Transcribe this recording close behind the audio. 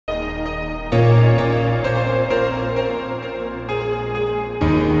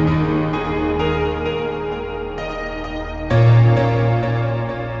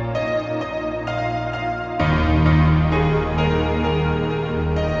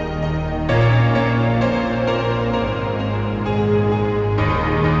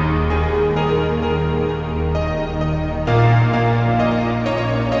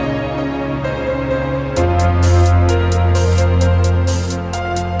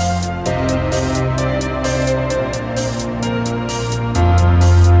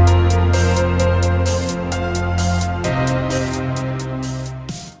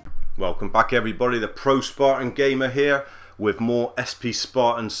back everybody, the Pro Spartan Gamer here with more SP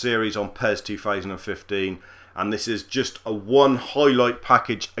Spartan series on PES 2015, and this is just a one highlight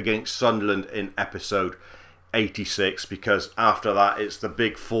package against Sunderland in episode 86, because after that it's the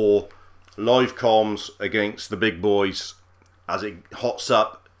big four live comms against the big boys as it hots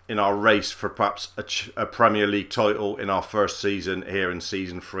up in our race for perhaps a Premier League title in our first season here in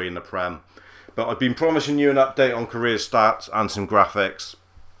season 3 in the Prem. But I've been promising you an update on career stats and some graphics.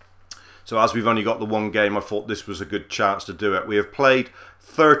 So as we've only got the one game, I thought this was a good chance to do it. We have played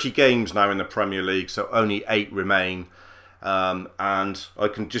 30 games now in the Premier League, so only 8 remain. And I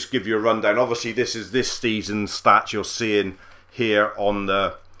can just give you a rundown. Obviously, this is this season's stats you're seeing here on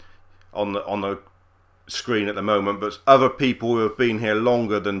the screen at the moment. But other people who have been here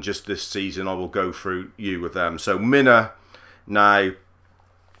longer than just this season, I will go through you with them. So Minna now.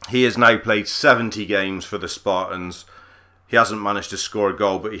 He has now played 70 games for the Spartans. He hasn't managed to score a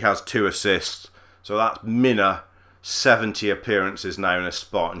goal, but he has 2 assists. So that's Minna, 70 appearances now in a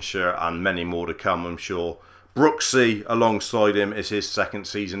Spartan shirt, and many more to come, I'm sure. Brooksy, alongside him, is his second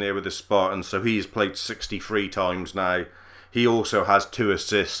season here with the Spartans, so he's played 63 times now. He also has 2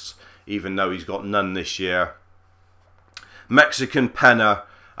 assists, even though he's got none this year. Mexican Penna,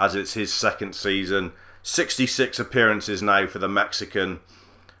 as it's his second season, 66 appearances now for the Mexican.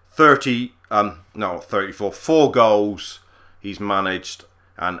 4 goals he's managed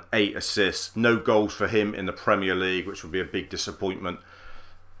and 8 assists. No goals for him in the Premier League, which would be a big disappointment.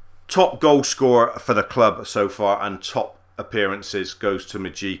 Top goal scorer for the club so far, and top appearances goes to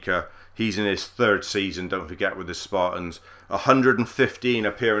Majika. He's in his 3rd season, don't forget, with the Spartans. 115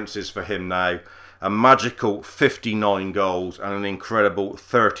 appearances for him now. A magical 59 goals and an incredible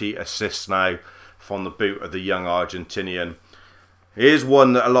 30 assists now from the boot of the young Argentinian. Here's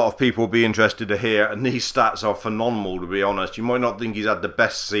one that a lot of people will be interested to hear, and these stats are phenomenal, to be honest. You might not think he's had the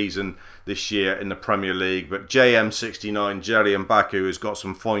best season this year in the Premier League, but JM69, Jerry Mbaku, has got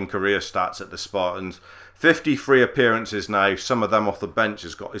some fine career stats at the Spartans. 53 appearances now, some of them off the bench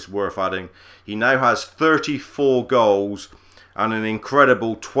is worth adding. He now has 34 goals and an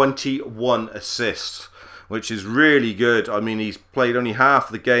incredible 21 assists, which is really good. I mean, he's played only half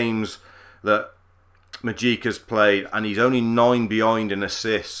the games that Majika's played, and he's only 9 behind in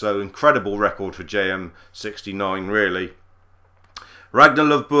assists, so incredible record for JM69, really. Ragnar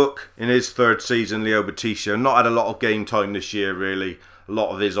Lovebook in his 3rd season, Leo Batista, not had a lot of game time this year, really. A lot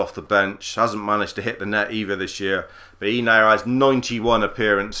of his off the bench, hasn't managed to hit the net either this year, but he now has 91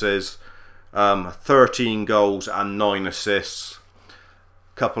 appearances, 13 goals and 9 assists.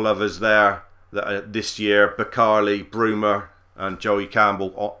 A couple others there that are this year, Bacarli, Bruma and Joey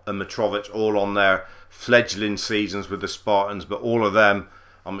Campbell and Mitrovic, all on their fledgling seasons with the Spartans, but all of them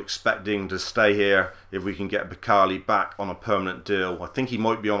I'm expecting to stay here if we can get Bacarli back on a permanent deal. I think he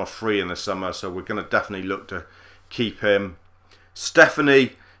might be on a free in the summer, so we're going to definitely look to keep him.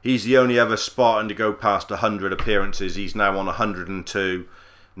 Stephanie, he's the only ever Spartan to go past 100 appearances. He's now on 102.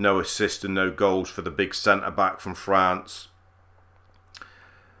 No assists and no goals for the big centre-back from France.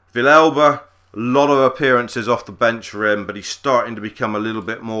 Villalba, a lot of appearances off the bench for him, but he's starting to become a little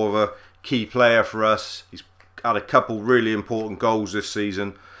bit more of a key player for us. He's had a couple really important goals this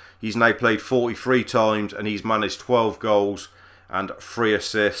season. He's now played 43 times and he's managed 12 goals and 3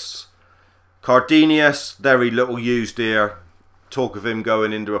 assists. Cardenius, very little used here. Talk of him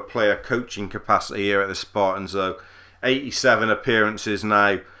going into a player coaching capacity here at the Spartans though. 87 appearances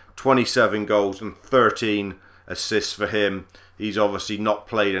now, 27 goals and 13 assists for him. He's obviously not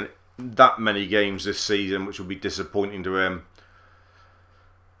played in that many games this season, which will be disappointing to him.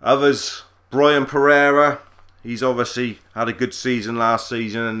 Others, Brian Pereira, he's obviously had a good season last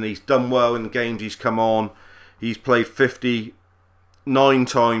season and he's done well in the games he's come on. He's played 59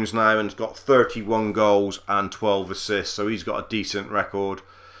 times now and has got 31 goals and 12 assists, so he's got a decent record.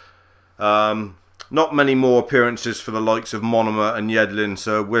 Not many more appearances for the likes of Monoma and Yedlin,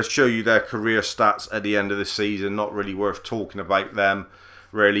 so we'll show you their career stats at the end of the season. Not really worth talking about them,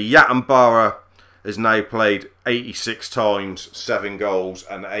 really. Yatambara has now played 86 times, 7 goals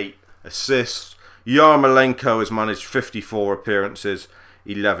and 8 assists. Yarmolenko has managed 54 appearances,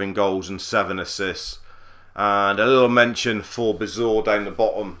 11 goals and 7 assists. And a little mention for Bizor down the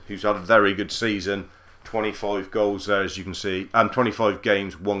bottom, who's had a very good season. 25 goals there, as you can see, and 25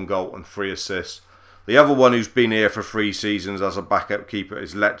 games, 1 goal and 3 assists. The other one who's been here for 3 seasons as a backup keeper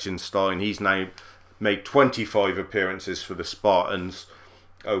is Liechtenstein. He's now made 25 appearances for the Spartans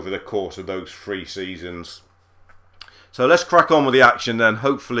over the course of those 3 seasons. So let's crack on with the action then.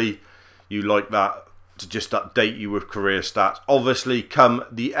 Hopefully you like that, to just update you with career stats. Obviously come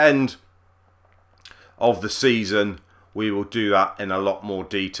the end of the season we will do that in a lot more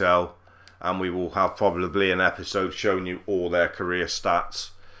detail. and we will have probably an episode showing you all their career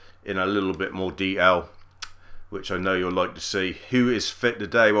stats in a little bit more detail, which I know you'll like to see. Who is fit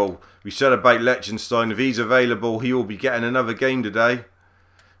today? Well, we said about Liechtenstein. If he's available, he will be getting another game today.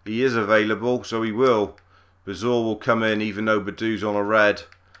 He is available, so he will. Bazor will come in, even though Badou's on a red.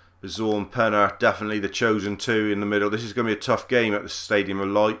 Bazor and Penner, definitely the chosen two in the middle. This is going to be a tough game at the Stadium of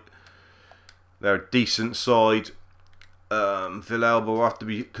Light. They're a decent side. Villalba will have to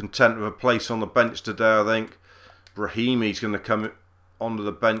be content with a place on the bench today, I think. Brahimi's going to come onto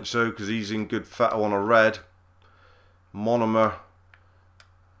the bench, though, because he's in good fettle on a red. Monomer.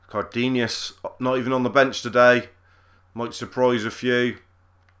 Cardenius, not even on the bench today. Might surprise a few.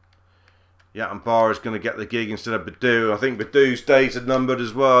 Yattenbar is going to get the gig instead of Badou. I think Badou's days are numbered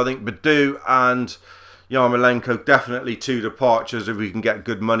as well. I think Badou and Yarmolenko definitely two departures if we can get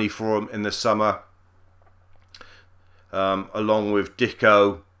good money for them in the summer. Along with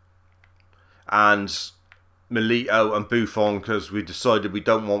Dicko and Milito and Buffon, because we decided we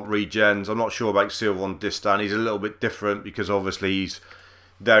don't want regens. I'm not sure about Sylvain Distin. He's a little bit different because obviously he's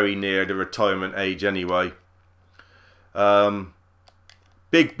very near the retirement age anyway.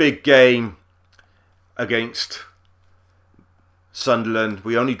 Big game against Sunderland.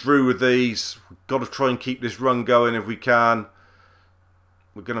 We only drew with these. We've got to try and keep this run going if we can.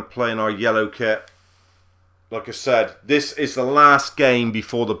 We're going to play in our yellow kit. Like I said, this is the last game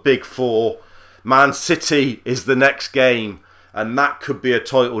before the big four. Man City is the next game, and that could be a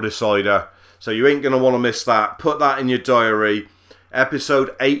title decider. So you ain't going to want to miss that. Put that in your diary.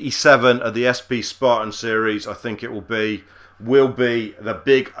 Episode 87 of the SP Spartan series, I think it will be the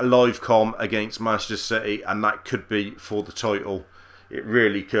big live com against Manchester City, and that could be for the title. It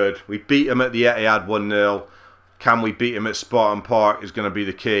really could. We beat them at the Etihad 1-0. Can we beat them at Spartan Park is going to be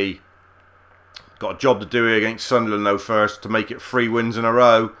the key. Got a job to do here against Sunderland though first to make it 3 wins in a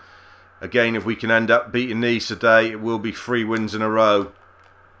row. Again, if we can end up beating these today, it will be 3 wins in a row.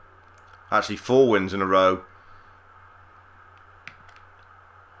 Actually 4 wins in a row.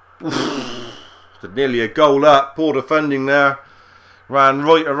 Nearly a goal up. Poor defending there. Ran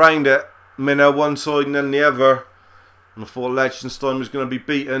right around it. Minnow one side and then the other. And I thought Liechtenstein was going to be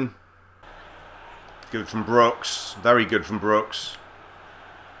beaten. Good from Brooks. Very good from Brooks.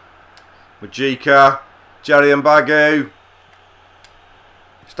 Majika. Jerry and Bagu.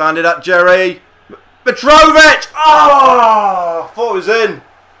 Stand it up, Jerry. Petrovic! Oh! Thought it was in.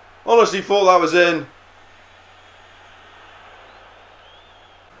 Honestly thought that was in.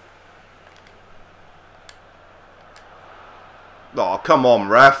 Oh, come on,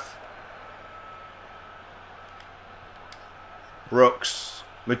 ref. Brooks.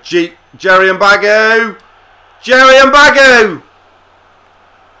 Majik. Jerry and Bagu. Jerry and Bagu.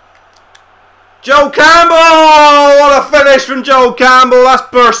 Joe Campbell. What a finish from Joe Campbell. That's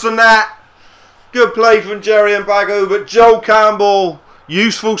bursting that. Good play from Jerry and Bagu. But Joe Campbell,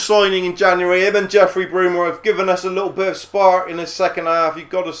 useful signing in January. Him and Jeffrey Brumer have given us a little bit of spark in the second half, you've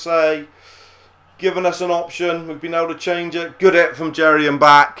got to say. Given us an option. We've been able to change it. Good hit from Jerry and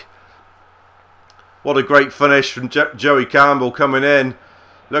back. What a great finish from Joey Campbell coming in.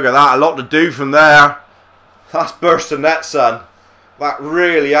 Look at that. A lot to do from there. That's burst the net, son. That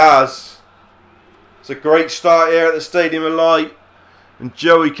really has. It's a great start here at the Stadium of Light. And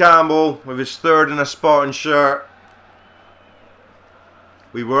Joey Campbell with his 3rd in a Spartan shirt.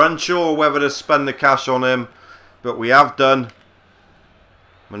 We were unsure whether to spend the cash on him, but we have done.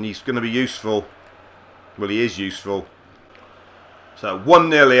 And he's going to be useful. Well, he is useful. So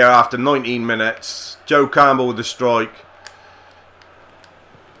 1-0 here after 19 minutes. Joe Campbell with the strike.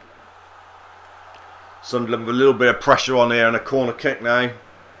 Sunderland with a little bit of pressure on here and a corner kick now.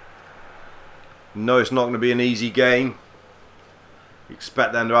 No, it's not going to be an easy game.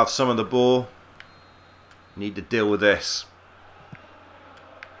 Expect them to have some of the ball. Need to deal with this.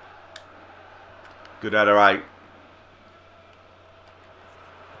 Good header out.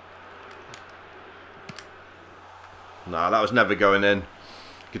 Nah, that was never going in.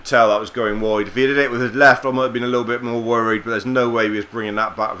 Could tell that was going wide. If he did it with his left, I might have been a little bit more worried, but there's no way he was bringing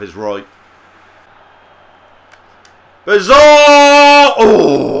that back with his right. Bazor!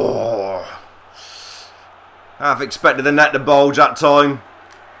 Oh! Half expected the net to bulge that time.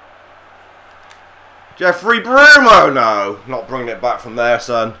 Jeffrey Brumo! No, not bringing it back from there,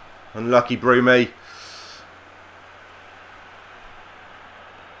 son. Unlucky Broomy.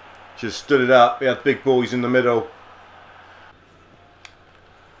 Just stood it up. He had big boys in the middle.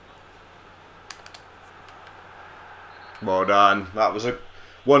 Well done. That was a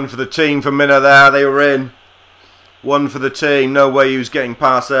one for the team for Minna there. They were in. One for the team. No way he was getting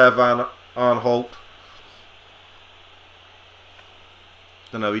past there, Van Arnholt.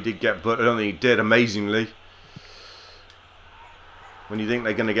 Don't know, he did get booked. I don't think he did, amazingly. When you think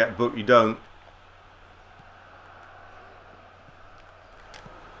they're going to get booked, you don't.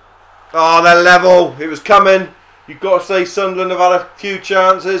 Oh, they're level. It was coming. You've got to say Sunderland have had a few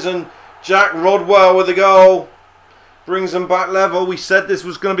chances, and Jack Rodwell with a goal brings them back level. We said this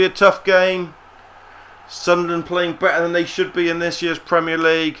was going to be a tough game. Sunderland playing better than they should be in this year's Premier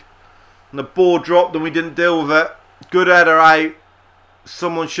League. And the ball dropped and we didn't deal with it. Good header out.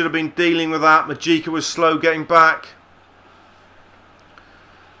 Someone should have been dealing with that. Majika was slow getting back.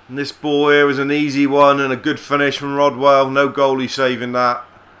 And this ball here was an easy one and a good finish from Rodwell. No goalie saving that.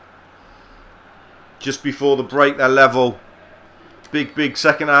 Just before the break, they're level. Big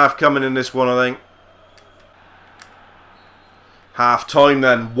second half coming in this one, I think. Half time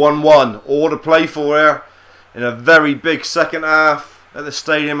then, 1-1. All to play for here in a very big second half at the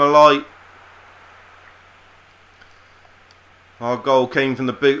Stadium of Light. Our goal came from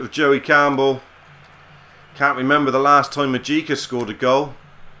the boot of Joey Campbell. Can't remember the last time Majika scored a goal.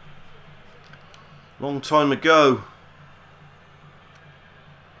 Long time ago.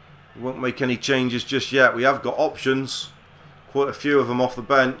 We won't make any changes just yet. We have got options. Quite a few of them off the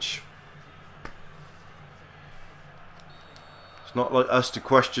bench. It's not like us to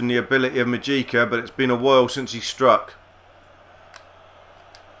question the ability of Majika, but it's been a while since he struck.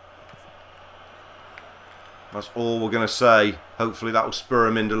 That's all we're going to say. Hopefully that will spur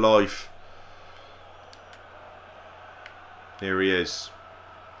him into life. Here he is.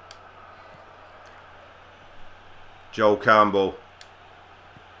 Joel Campbell.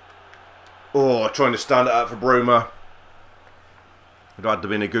 Oh, trying to stand it out for Bruma. It had to have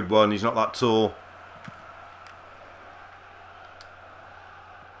been a good one. He's not that tall.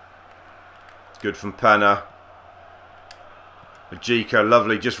 Good from Penna. Majika,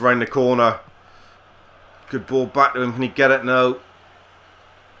 lovely, just round the corner. Good ball back to him. Can he get it? No.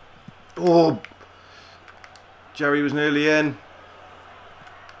 Oh, Jerry was nearly in.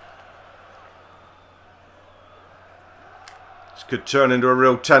 This could turn into a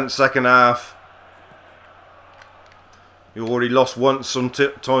real tense second half. You already lost once on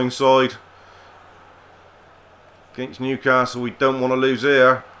Tyneside. Against Newcastle, we don't want to lose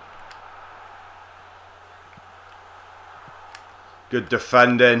here. Good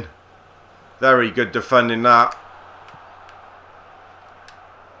defending. Very good defending that.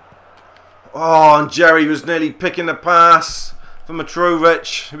 Oh, and Jerry was nearly picking the pass for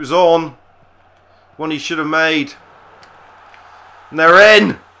Mitrovic. It was on. One he should have made. And they're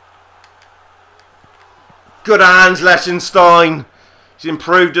in. Good hands, Liechtenstein. He's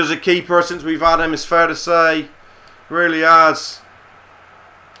improved as a keeper since we've had him, it's fair to say. Really has.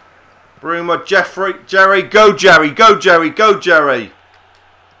 Bruma, Jerry, go Jerry, go Jerry, go Jerry.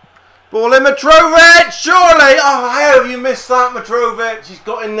 Ball in Mitrovic, surely. Oh, how have you missed that, Mitrovic? He's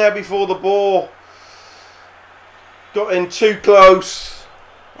got in there before the ball. Got in too close.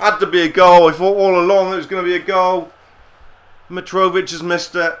 Had to be a goal. I thought all along it was going to be a goal. Mitrovic has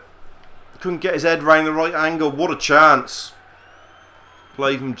missed it. Couldn't get his head round the right angle. What a chance.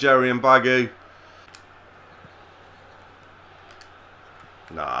 Play from Jerry and Bagu.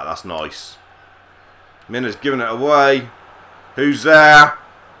 Nah, that's nice. Minna's giving it away. Who's there?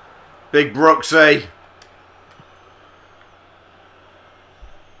 Big Brooksy.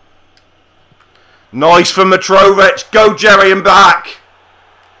 Nice from Mitrovic. Go Jerry and back.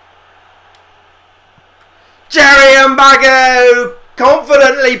 Jerry and Bagu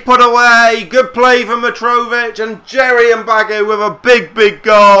confidently put away. Good play from Mitrovic, and Jerry and Bagu with a big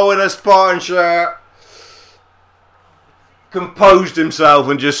goal in a Spartan shirt. Composed himself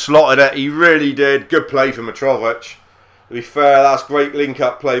and just slotted it. He really did. Good play for Mitrovic. To be fair, that's great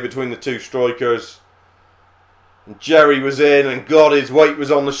link-up play between the two strikers. And Jerry was in, and God, his weight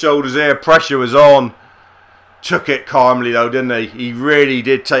was on the shoulders here. Pressure was on. Took it calmly though, didn't he? He really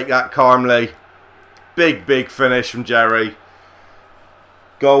did take that calmly. Big finish from Jerry.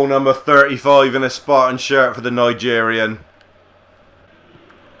 Goal number 35 in a Spartan shirt for the Nigerian.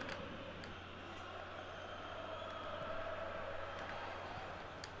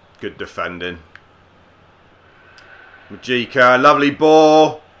 Good defending. Majika, lovely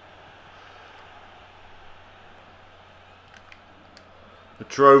ball.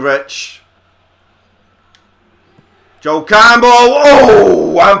 Mitrovic. Joel Campbell.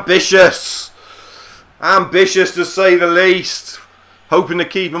 Oh, ambitious. Ambitious to say the least. Hoping the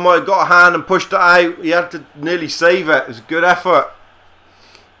keeper might have got a hand and pushed it out. He had to nearly save it. It was a good effort.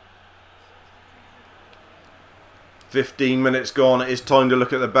 15 minutes gone. It is time to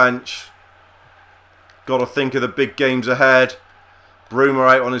look at the bench. Got to think of the big games ahead.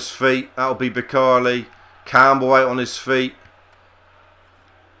 Bruma out on his feet. That'll be Bicali. Campbell out on his feet.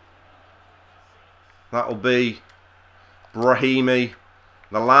 That'll be Brahimi.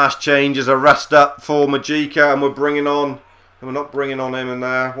 The last change is a rest up for Majika, and we're bringing on... And we're not bringing on him in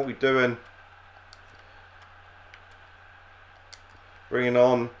there. What are we doing? Bringing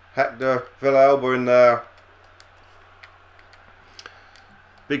on Hector Villalba in there.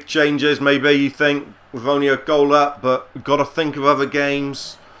 Big changes, maybe, you think, with only a goal up, but we've got to think of other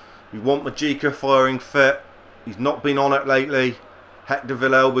games. We want Majika firing fit. He's not been on it lately. Hector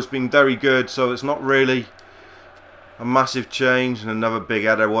Villalba's been very good, so it's not really a massive change. And another big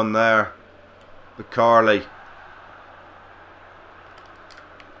header one there. Bacarli.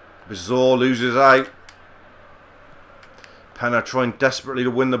 Bizarre loses out. Penna trying desperately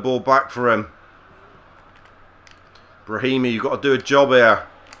to win the ball back for him. Brahimi, you've got to do a job here.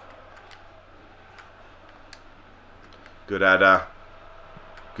 Good header.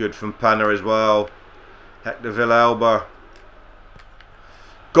 Good from Penna as well. Hector Villalba.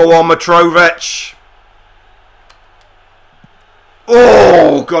 Go on, Mitrovic.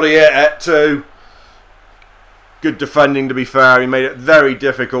 Oh, got to hit it too. Good defending, to be fair. He made it very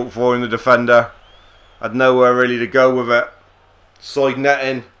difficult for him, the defender. Had nowhere really to go with it. Side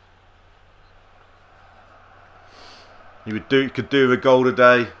netting. He could do with a goal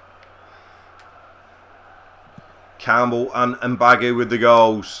today. Campbell and Mbagu with the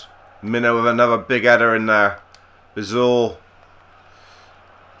goals. Minnow with another big header in there. Bizarre.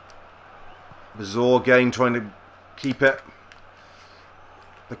 Bizarre again trying to keep it.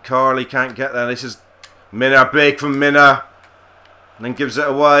 Bacarli can't get there. This is Minna, big from Minna. And then gives it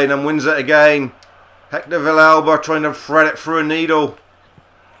away and then wins it again. Hector Villalba trying to thread it through a needle.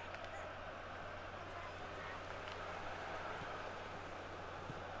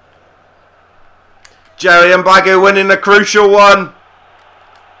 Jerry Mbagu winning the crucial one.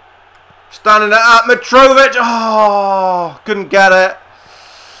 Standing it up, Mitrovic. Oh, couldn't get it.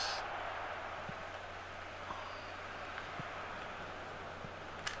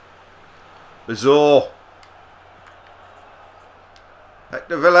 Bizarre.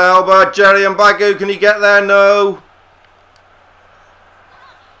 Hector Villalba, Jerry Mbagu, can he get there? No.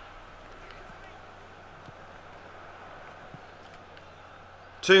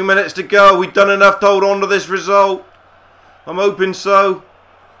 Two minutes to go. We've done enough to hold on to this result. I'm hoping so.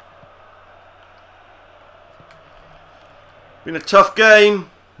 Been a tough game.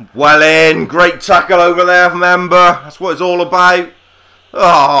 Well in. Great tackle over there from Ember. That's what it's all about.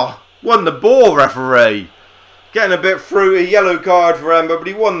 Oh, won the ball, referee. Getting a bit fruity. Yellow card for Ember, but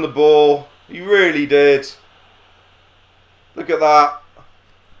he won the ball. He really did. Look at that.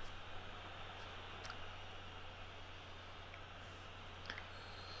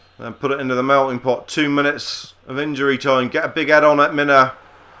 And put it into the melting pot. 2 minutes of injury time. Get a big head on it, Minna.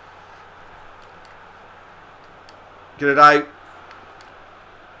 Get it out.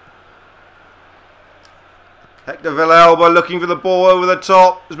 Hector Villalba looking for the ball over the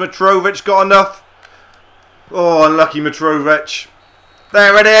top. Has Mitrovic got enough? Oh, unlucky Mitrovic.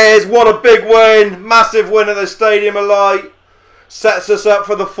 There it is. What a big win. Massive win at the Stadium of Light. Sets us up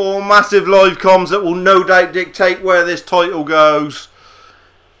for the 4 massive live comms that will no doubt dictate where this title goes.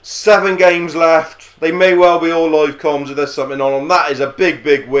 7 games left. They may well be all live comms if there's something on them. That is a big,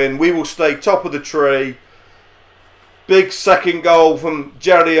 big win. We will stay top of the tree. Big second goal from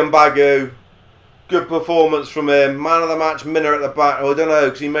Jerry Mbagu. Good performance from him. Man of the match, Minna at the back. Oh, I don't know,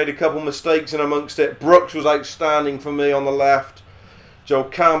 because he made a couple mistakes in amongst it. Brooks was outstanding for me on the left. Joe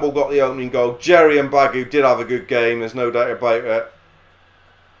Campbell got the opening goal. Jerry Mbagu did have a good game. There's no doubt about it.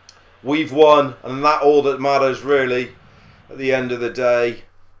 We've won, and that's all that matters, really, at the end of the day.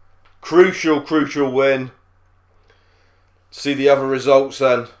 Crucial, crucial win. See the other results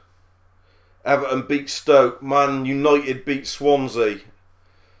then. Everton beat Stoke. Man United beat Swansea.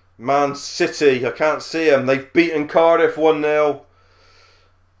 Man City, I can't see them. They've beaten Cardiff 1-0.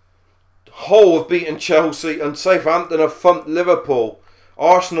 Hull have beaten Chelsea. And Southampton have thumped Liverpool.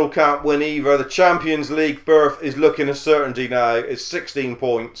 Arsenal can't win either. The Champions League berth is looking a certainty now. It's 16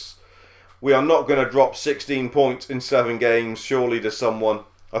 points. We are not going to drop 16 points in 7 games, surely, to someone.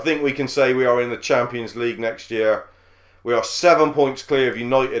 I think we can say we are in the Champions League next year. We are 7 points clear of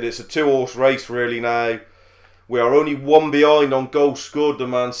United. It's a 2-horse race really now. We are only 1 behind on goals scored to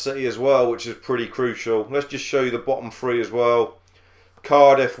Man City as well, which is pretty crucial. Let's just show you the bottom 3 as well.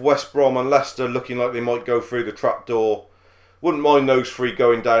 Cardiff, West Brom and Leicester looking like they might go through the trapdoor. Wouldn't mind those 3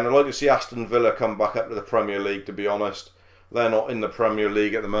 going down. I'd like to see Aston Villa come back up to the Premier League, to be honest. They're not in the Premier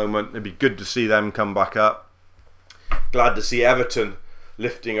League at the moment. It'd be good to see them come back up. Glad to see Everton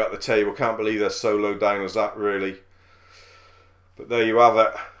lifting up the table. Can't believe they're so low down as that, really. But there you have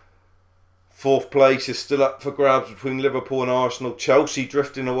it. 4th place is still up for grabs between Liverpool and Arsenal. Chelsea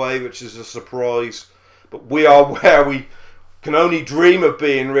drifting away, which is a surprise. but we are where we can only dream of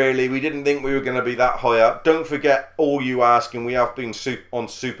being, really. We didn't think we were going to be that high up. Don't forget, all you asking, we have been on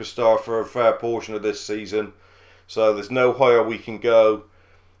Superstar for a fair portion of this season, so there's no higher we can go.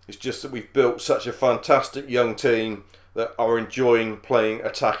 It's just that we've built such a fantastic young team that are enjoying playing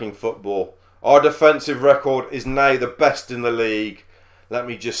attacking football. Our defensive record is now the best in the league. Let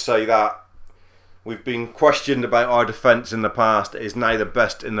me just say that. We've been questioned about our defence in the past. It is now the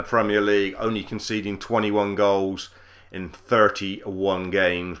best in the Premier League, only conceding 21 goals in 31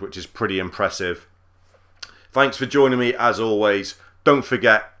 games, which is pretty impressive. Thanks for joining me as always. Don't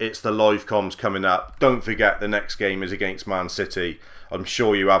forget, it's the live comms coming up. Don't forget the next game is against Man City. I'm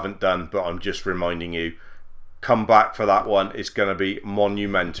sure you haven't done, but I'm just reminding you. Come back for that one. It's going to be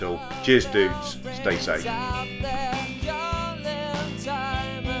monumental. Cheers, dudes. Stay safe.